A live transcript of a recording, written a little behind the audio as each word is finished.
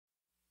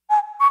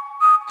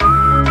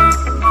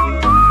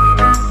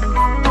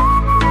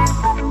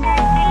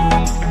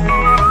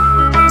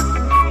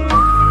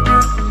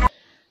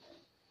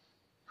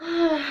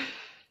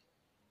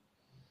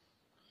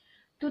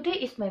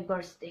is my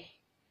birthday.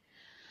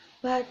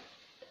 But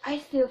I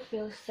still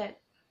feel sad,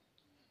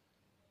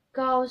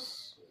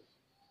 cause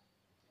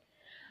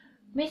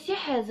Messi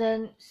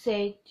hasn't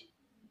said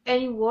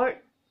any word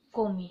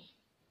for me.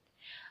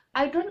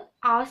 I don't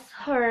ask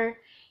her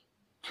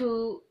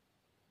to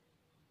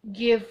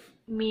give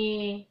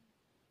me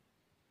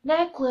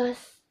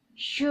necklace,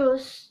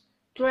 shoes,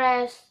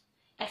 dress,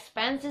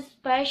 expensive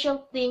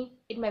special thing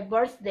in my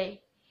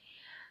birthday.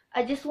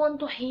 I just want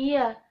to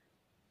hear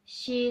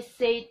she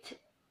said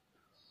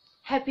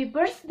happy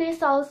birthday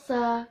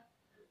Salsa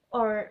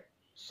or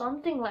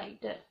something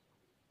like that.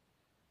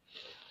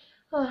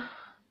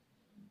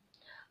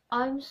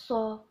 I'm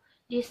so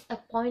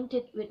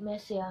disappointed with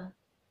Messia.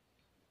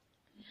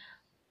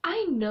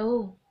 I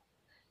know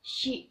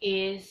she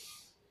is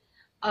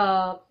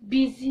a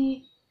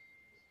busy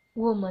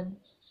woman,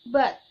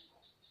 but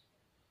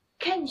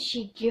can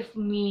she give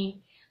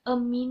me a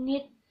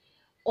minute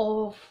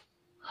of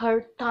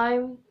her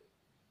time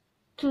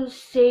to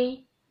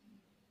say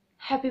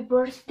happy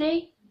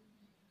birthday?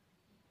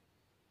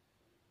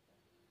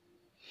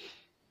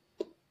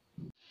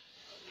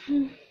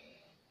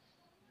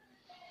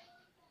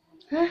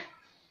 Huh?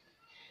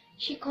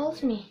 She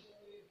calls me.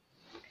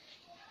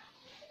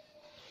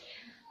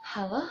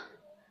 Halo?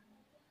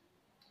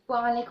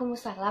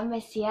 Waalaikumsalam,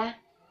 Messia.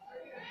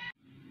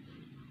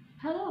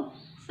 Hello,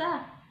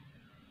 Sa.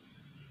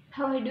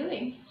 How are you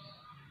doing?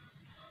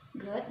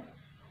 Good.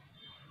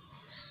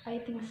 I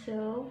think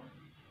so.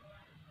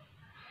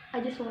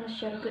 I just want to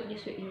share good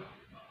news with you.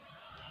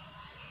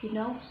 You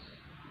know,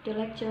 the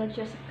lecturer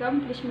just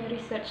accomplished my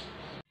research.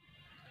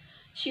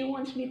 She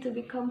wants me to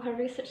become her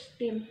research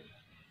team.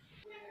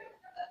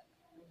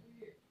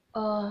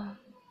 Oh,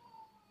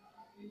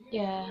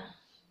 yeah,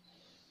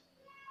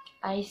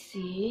 I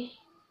see.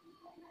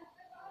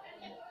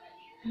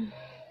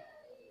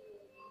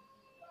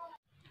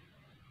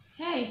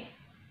 Hey,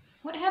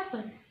 what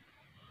happened?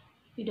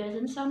 You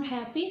doesn't sound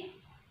happy.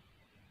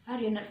 Are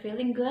you not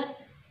feeling good?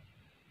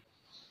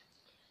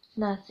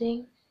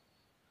 Nothing.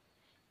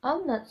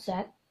 I'm not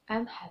sad.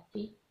 I'm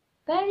happy.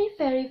 Very,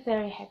 very,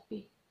 very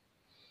happy.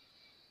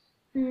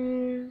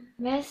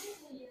 Miss,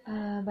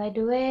 by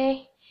the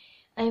way,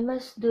 I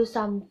must do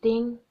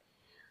something.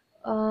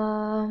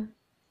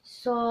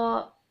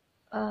 So,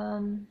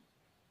 um,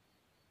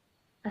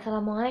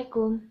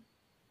 Assalamualaikum.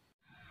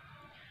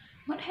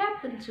 What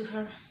happened to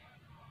her?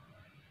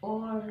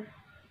 Or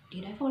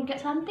did I forget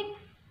something?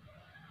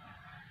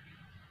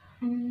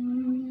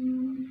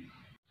 Mm.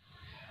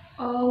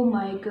 Oh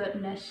my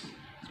goodness.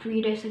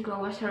 3 days ago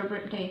was her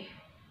birthday.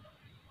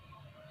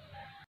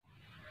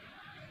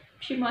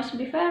 She must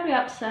be very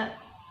upset.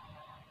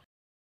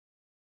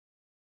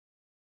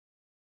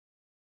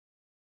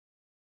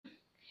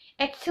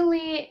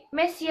 Actually,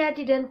 Messia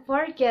didn't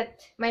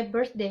forget my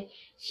birthday.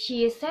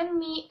 She sent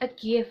me a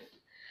gift.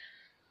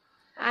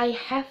 I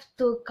have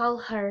to call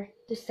her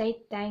to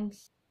say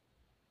thanks.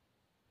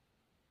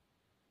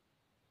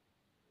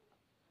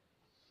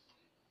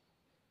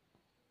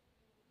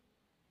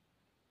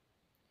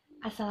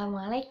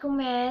 Assalamualaikum,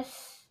 Mas.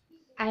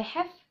 I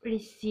have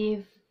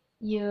received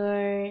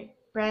your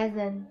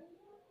present.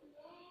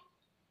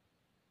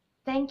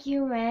 Thank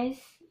you, Mas.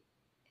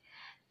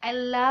 I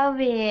love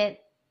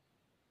it.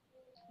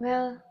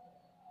 Well,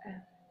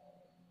 uh,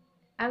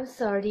 I'm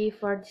sorry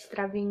for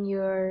disturbing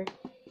your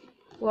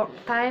work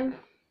time.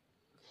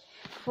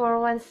 For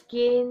once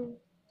again,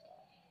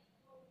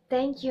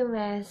 thank you,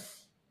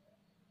 Mas.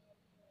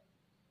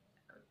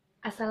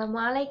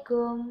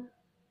 Assalamualaikum.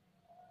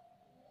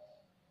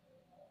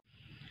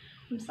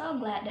 I'm so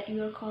glad that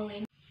you are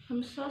calling.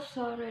 I'm so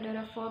sorry that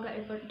I forgot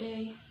your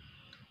birthday.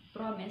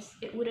 Promise,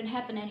 it wouldn't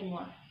happen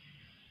anymore.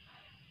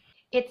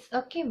 It's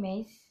okay,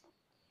 Mas.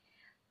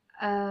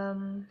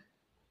 Um,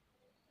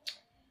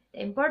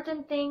 the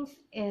important thing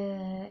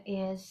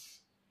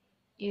is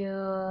you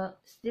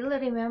still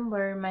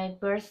remember my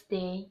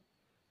birthday,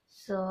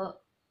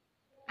 so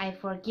I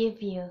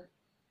forgive you.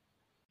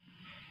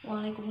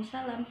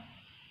 Waalaikumsalam.